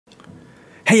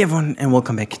Hey everyone, and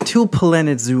welcome back to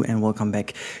Planet Zoo, and welcome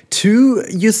back to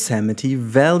Yosemite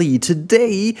Valley.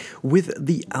 Today with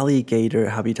the alligator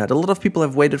habitat. A lot of people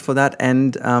have waited for that,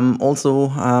 and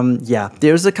yeah,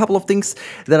 there's a couple of things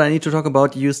that I need to talk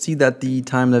about. You see that the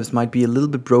time-lapse might be a little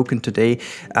bit broken today.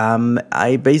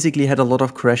 I basically had a lot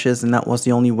of crashes, and that was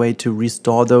the only way to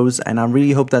restore those, and I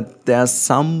really hope that they're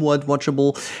somewhat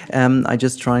watchable. I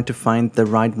just tried to find the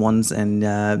right ones and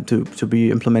to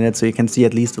be implemented so you can see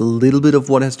at least a little bit of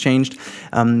what has changed.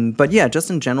 But yeah,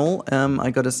 just in general, I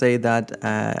gotta say that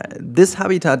this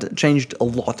habitat changed a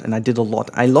lot, and I did a lot.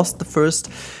 I lost the first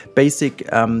basic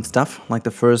stuff, like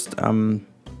the first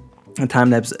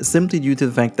time-lapse, simply due to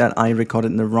the fact that I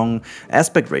recorded in the wrong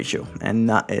aspect ratio, and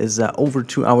that is over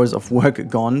 2 hours of work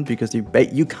gone, because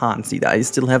you can't see that. I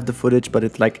still have the footage, but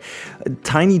it's like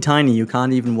tiny. You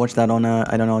can't even watch that on a,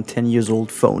 I don't know, 10 years old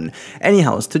phone.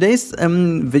 Anyhow, today's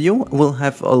video will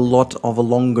have a lot of a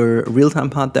longer real-time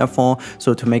part, therefore,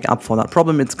 so to make up for that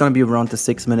problem, it's gonna be around the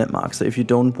 6-minute mark. So if you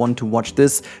don't want to watch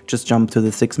this, just jump to the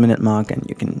 6-minute mark and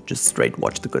you can just straight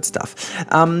watch the good stuff.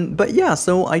 But yeah,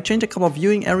 so I changed a couple of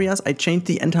viewing areas. I changed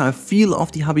the entire feel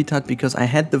of the habitat because I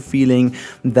had the feeling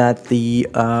that the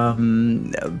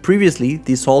previously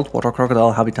the saltwater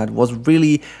crocodile habitat was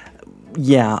really,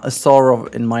 yeah, a sorrow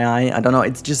in my eye. I don't know,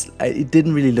 it's just, it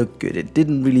didn't really look good. It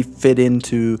didn't really fit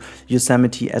into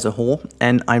Yosemite as a whole,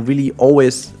 and I really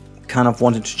always kind of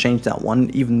wanted to change that one.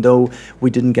 Even though we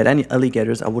didn't get any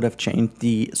alligators, I would have changed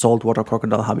the saltwater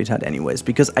crocodile habitat anyways,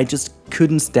 because I just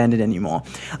couldn't stand it anymore.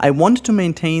 I wanted to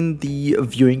maintain the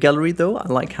viewing gallery though. I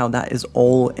like how that is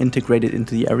all integrated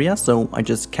into the area, so I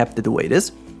just kept it the way it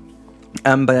is.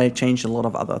 But I changed a lot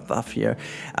of other stuff here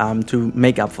to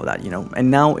make up for that, you know. And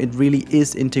now it really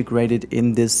is integrated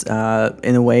in this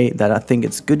in a way that I think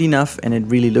it's good enough, and it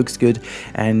really looks good.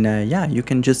 And yeah, you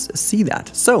can just see that.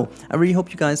 So I really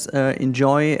hope you guys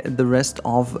enjoy the rest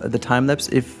of the time lapse.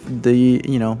 If the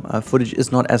footage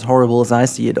is not as horrible as I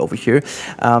see it over here,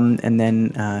 and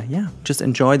then yeah, just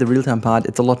enjoy the real time part.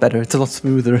 It's a lot better. It's a lot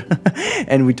smoother,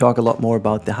 and we talk a lot more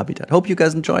about the habitat. Hope you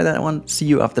guys enjoy that one. See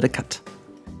you after the cut.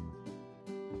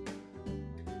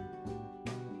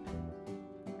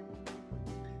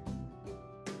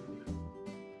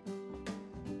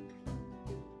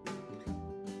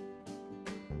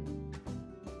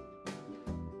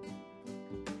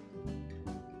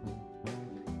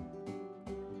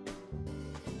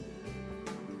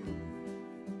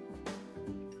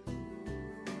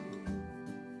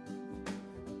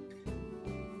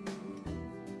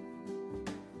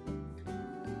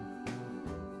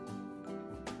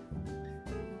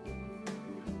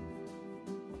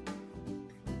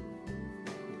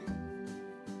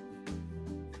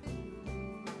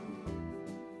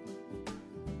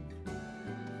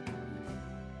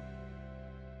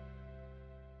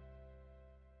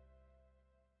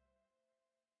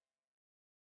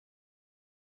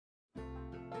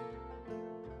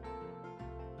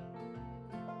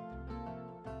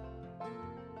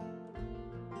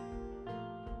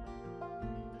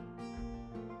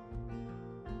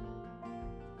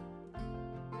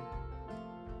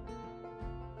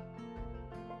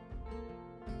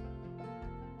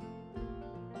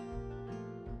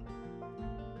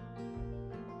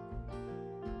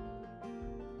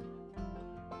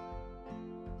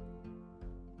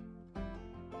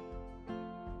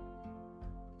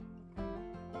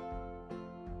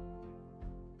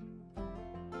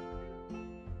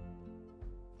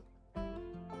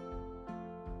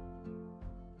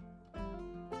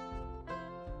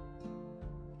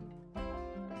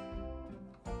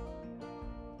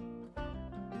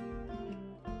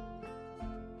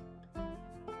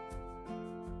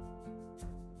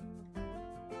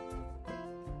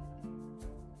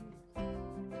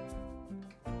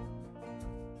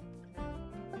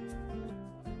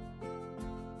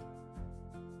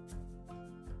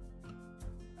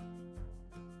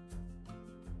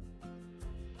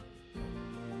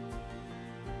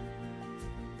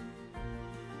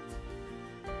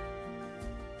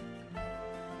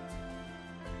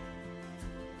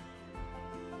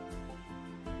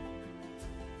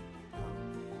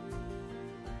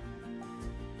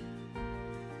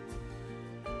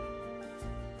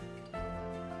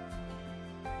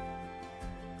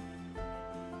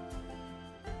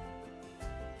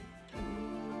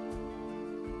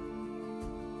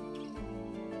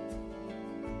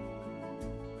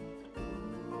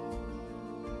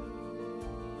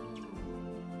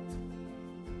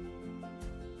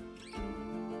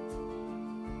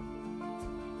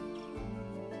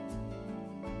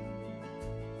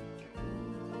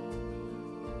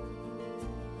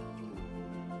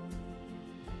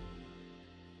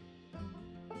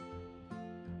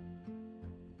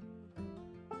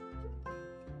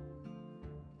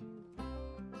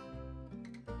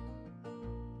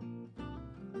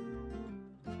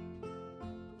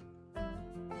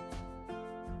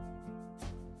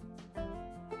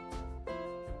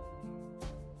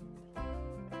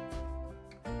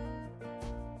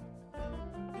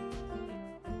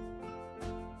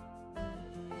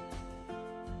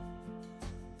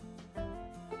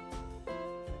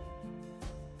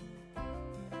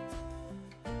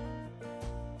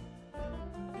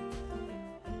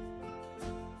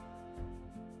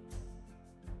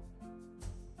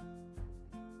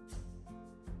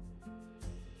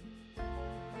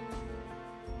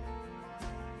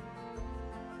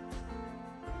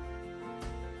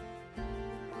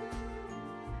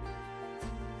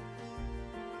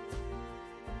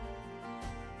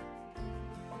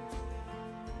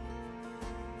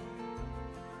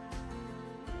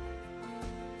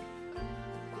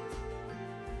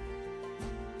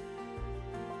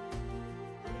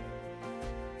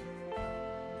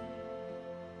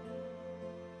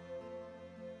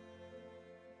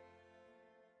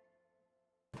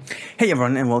 Hey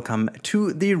everyone, and welcome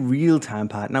to the real-time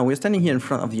part. Now we're standing here in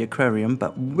front of the aquarium,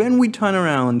 but when we turn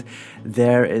around,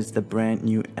 there is the brand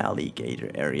new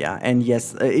alligator area. And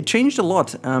yes, it changed a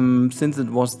lot since it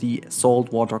was the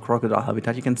saltwater crocodile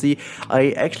habitat. You can see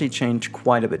I actually changed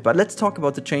quite a bit, but let's talk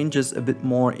about the changes a bit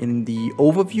more in the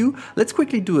overview. Let's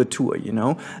quickly do a tour, you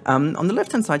know. On the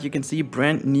left-hand side, you can see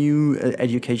brand new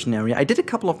education area. I did a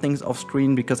couple of things off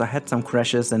screen because I had some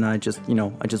crashes and I just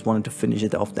wanted to finish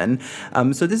it off then.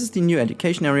 So this is the new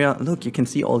education area. Look, you can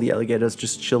see all the alligators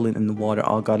just chilling in the water.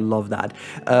 Oh god, I love that.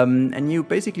 And you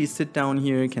basically sit down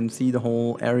here, can see the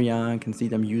whole area, can see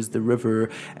them use the river,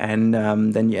 and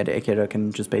then the educator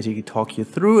can just basically talk you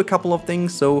through a couple of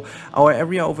things. So our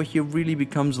area over here really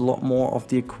becomes a lot more of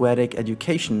the aquatic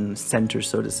education center,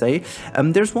 so to say.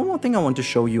 There's one more thing I want to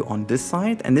show you on this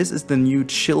side, and this is the new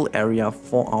chill area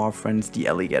for our friends the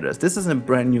alligators. This is a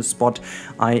brand new spot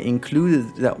I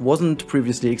included that wasn't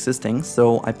previously existing,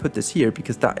 so I put this here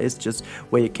because that is just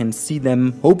where you can see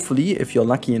them. Hopefully, if you're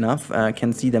lucky enough,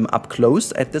 can see them up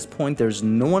close. At this point there's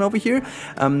no one over here,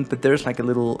 but there's like a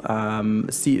little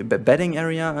bedding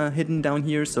area hidden down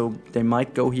here, so they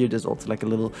might go here. There's also like a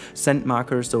little scent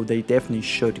marker, so they definitely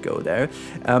should go there.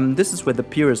 This is where the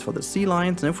pier is for the sea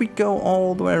lions, and if we go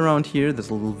all the way around here, there's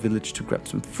a little village to grab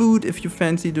some food if you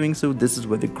fancy doing so. This is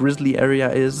where the grizzly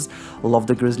area is. Love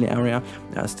the grizzly area.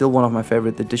 Still one of my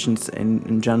favorite additions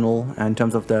in general in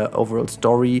terms of the overall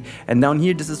story. And down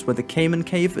here, this is where the caiman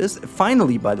cave is.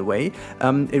 Finally, by the way,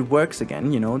 it works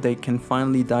again. You know, they can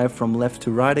finally dive from left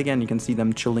to right again. You can see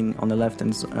them chilling on the left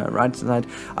and right side.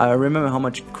 I remember how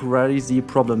much crazy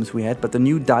problems we had, but the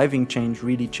new diving change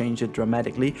really changed it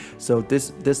dramatically. So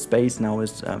this space now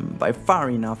is by far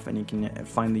enough, and you can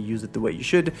finally use it the way you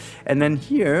should. And then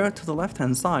here to the left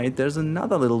hand side, there's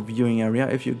another little viewing area.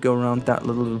 If you go around that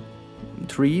little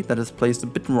tree that is placed a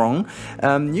bit wrong,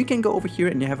 you can go over here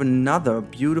and you have another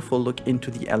beautiful look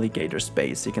into the alligator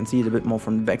space. You can see it a bit more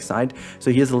from the back side.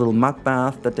 So here's a little mud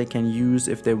bath that they can use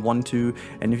if they want to,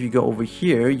 and if you go over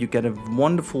here you get a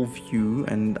wonderful view,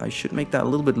 and I should make that a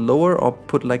little bit lower or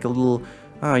put like a little,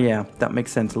 oh yeah, that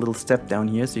makes sense, a little step down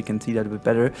here so you can see that a bit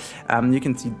better. You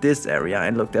can see this area,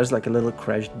 and look, there's like a little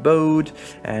crashed boat,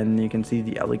 and you can see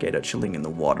the alligator chilling in the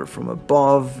water from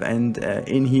above. And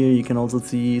in here you can also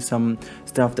see some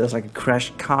stuff. There's like a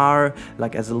crashed car,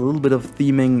 like as a little bit of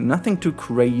theming, nothing too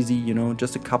crazy, you know,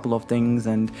 just a couple of things.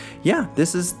 And yeah,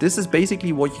 this is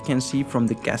basically what you can see from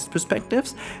the guest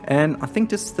perspectives, and I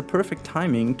think this is the perfect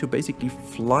timing to basically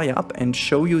fly up and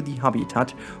show you the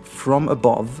habitat from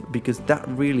above, because that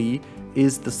really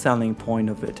is the selling point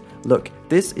of it. Look,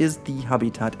 this is the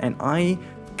habitat, and I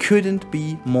couldn't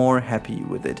be more happy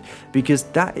with it, because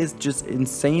that is just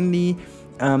insanely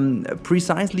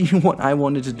precisely what I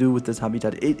wanted to do with this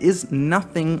habitat. It is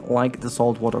nothing like the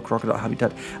saltwater crocodile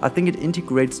habitat. I think it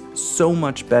integrates so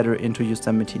much better into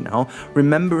Yosemite now.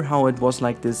 Remember how it was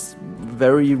like this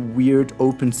very weird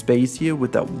open space here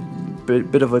with that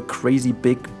bit of a crazy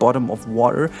big bottom of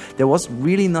water? There was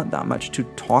really not that much to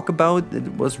talk about. It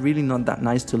was really not that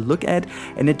nice to look at,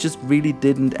 and it just really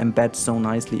didn't embed so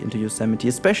nicely into Yosemite,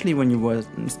 especially when you were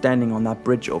standing on that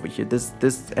bridge over here.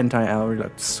 This entire area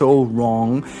looked so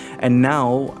wrong, and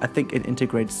now I think it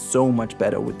integrates so much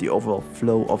better with the overall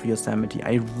flow of Yosemite.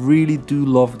 I really do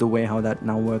love the way how that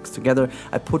now works together.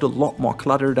 I put a lot more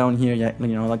clutter down here, yeah, you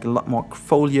know, like a lot more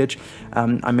foliage.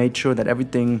 I made sure that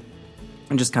everything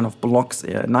and just kind of blocks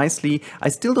nicely. I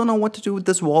still don't know what to do with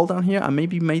this wall down here. I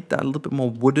maybe made that a little bit more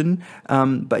wooden,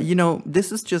 but you know,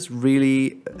 this is just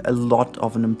really a lot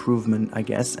of an improvement, I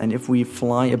guess. And if we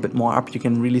fly a bit more up, you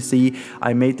can really see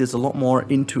I made this a lot more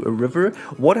into a river.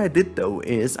 What I did though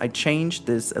is I changed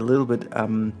this a little bit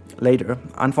later.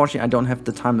 Unfortunately, I don't have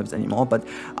the time lapse anymore, but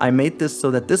I made this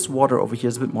so that this water over here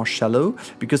is a bit more shallow,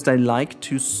 because they like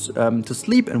to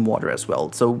sleep in water as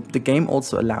well. So the game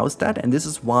also allows that, and this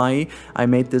is why I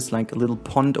made this like a little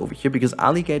pond over here, because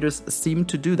alligators seem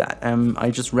to do that.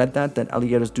 I just read that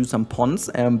alligators do some ponds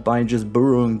by just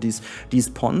burrowing these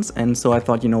ponds, and so I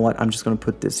thought, you know what, I'm just gonna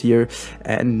put this here,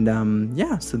 and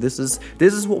yeah, so this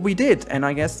is what we did, and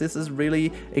I guess this is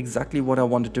really exactly what I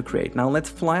wanted to create. Now let's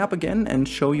fly up again and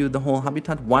show you the whole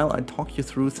habitat while I talk you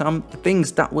through some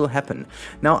things that will happen.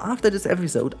 Now after this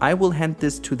episode, I will hand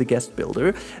this to the guest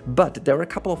builder, but there are a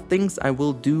couple of things I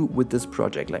will do with this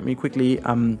project. Let me quickly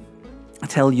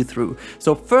tell you through.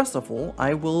 So first of all,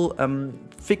 I will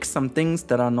fix some things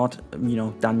that are not, you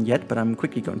know, done yet, but I'm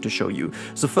quickly going to show you.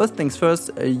 So first things first,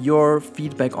 your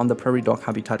feedback on the prairie dog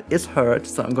habitat is heard,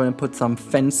 so I'm going to put some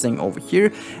fencing over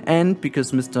here. And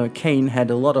because Mr. Kane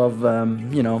had a lot of,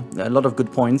 you know, a lot of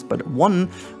good points, but one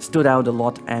stood out a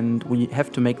lot, and we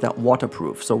have to make that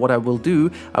waterproof. So what I will do,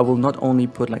 I will not only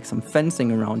put like some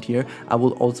fencing around here, I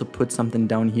will also put something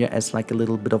down here as like a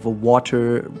little bit of a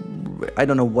water, I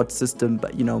don't know what system,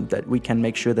 but you know, that we can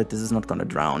make sure that this is not going to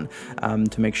drown,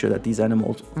 to make sure that these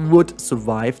animals would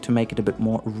survive, to make it a bit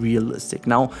more realistic.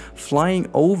 Now, flying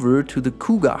over to the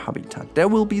cougar habitat, there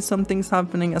will be some things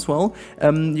happening as well.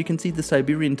 You can see the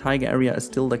Siberian tiger area is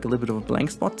still like a little bit of a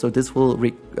blank spot, so this will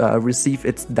receive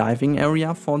its diving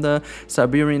area for the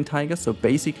Siberian tiger. So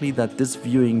basically that this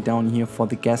viewing down here for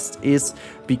the guests is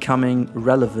becoming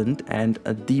relevant and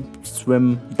a deep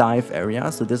swim dive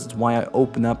area. So this is why I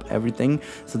open up everything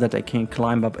so that I can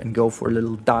climb up and go for a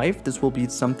little dive. This will be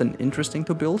something interesting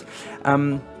to build.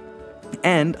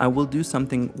 And I will do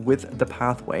something with the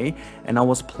pathway, and I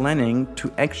was planning to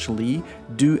actually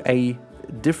do a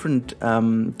different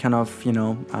kind of, you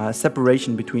know,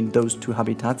 separation between those two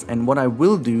habitats. And what I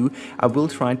will do, I will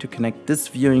try to connect this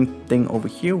viewing thing over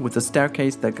here with a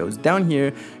staircase that goes down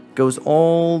here, goes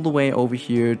all the way over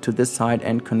here to this side,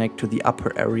 and connect to the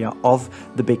upper area of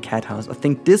the big cat house. I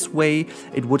think this way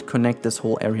it would connect this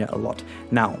whole area a lot.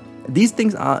 Now, these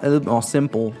things are a little more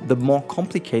simple. The more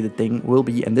complicated thing will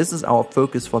be, and this is our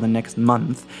focus for the next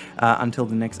month, until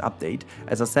the next update.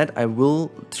 As I said, I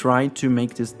will try to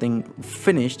make this thing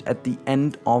finished at the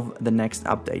end of the next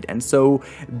update. And so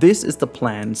this is the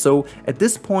plan. So at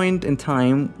this point in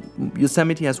time,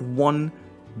 Yosemite has one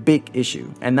big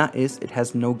issue, and that is it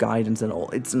has no guidance at all.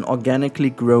 It's an organically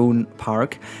grown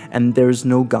park and there's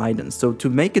no guidance. So to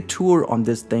make a tour on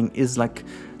this thing is like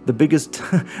the biggest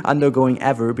undergoing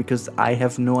ever, because I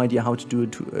have no idea how to do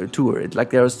a tour. It's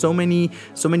like there are so many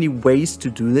ways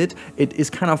to do it. It is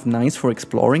kind of nice for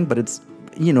exploring, but it's,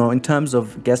 you know, in terms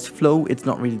of guest flow, it's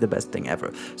not really the best thing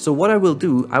ever. So what I will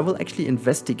do, I will actually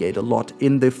investigate a lot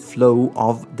in the flow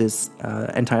of this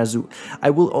entire zoo. I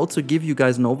will also give you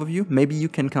guys an overview. Maybe you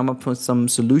can come up with some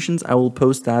solutions. I will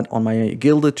post that on my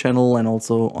Gilded channel and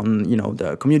also on, you know,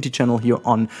 the community channel here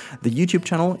on the YouTube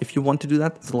channel. If you want to do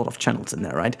that, there's a lot of channels in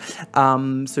there, right?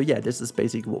 So yeah, this is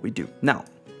basically what we do. Now,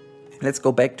 let's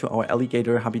go back to our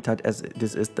alligator habitat, as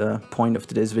this is the point of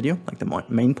today's video, like the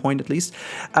main point at least.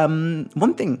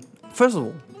 One thing, first of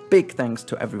all, big thanks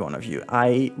to every one of you.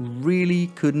 I really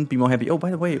couldn't be more happy. Oh, by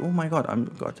the way, oh my God,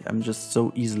 I'm just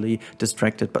so easily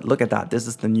distracted. But look at that. This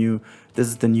is the new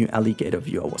alligator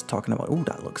view I was talking about. Oh,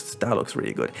 that looks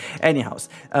really good. Anyhows,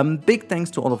 big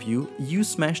thanks to all of you. You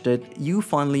smashed it. You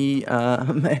finally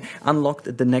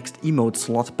unlocked the next emote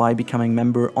slot by becoming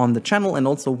member on the channel, and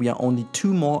also we are only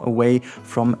 2 more away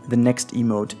from the next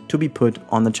emote to be put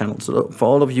on the channel. So for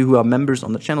all of you who are members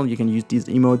on the channel, you can use these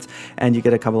emotes and you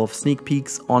get a couple of sneak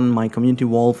peeks on my community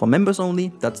wall for members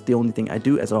only. That's the only thing I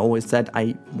do. As I always said,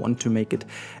 I want to make it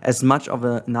as much of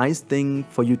a nice thing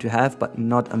for you to have, but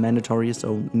not a mandatory.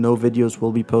 So no videos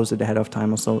will be posted ahead of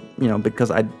time or so, you know, because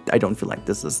I don't feel like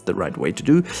this is the right way to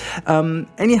do.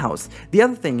 Anyhows, the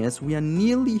other thing is we are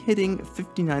nearly hitting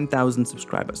 59,000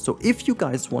 subscribers. So if you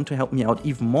guys want to help me out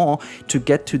even more to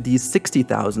get to these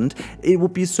 60,000, it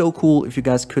would be so cool if you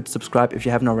guys could subscribe if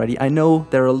you haven't already. I know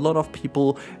there are a lot of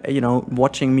people, you know,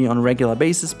 watching me on a regular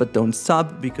basis, but don't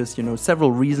sub because, you know,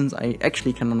 several reasons I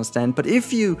actually can understand. But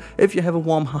if you have a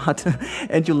warm heart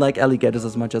and you like alligators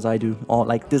as much as I do, or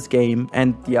like this game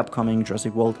and the upcoming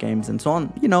Jurassic World games and so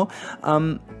on, you know,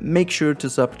 make sure to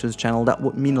sub to this channel. That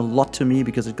would mean a lot to me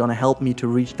because it's gonna help me to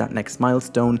reach that next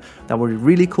milestone. That would be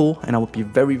really cool, and I would be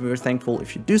very, very thankful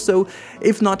if you do so.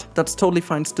 If not, that's totally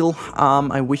fine still.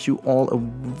 I wish you all a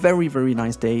very, very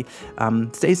nice day.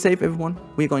 Stay safe, everyone.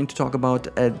 We're going to talk about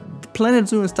Planet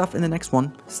Zoo and stuff in the next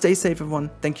one. Stay safe, everyone.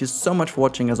 Thank you so much for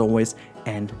watching as always,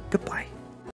 and goodbye.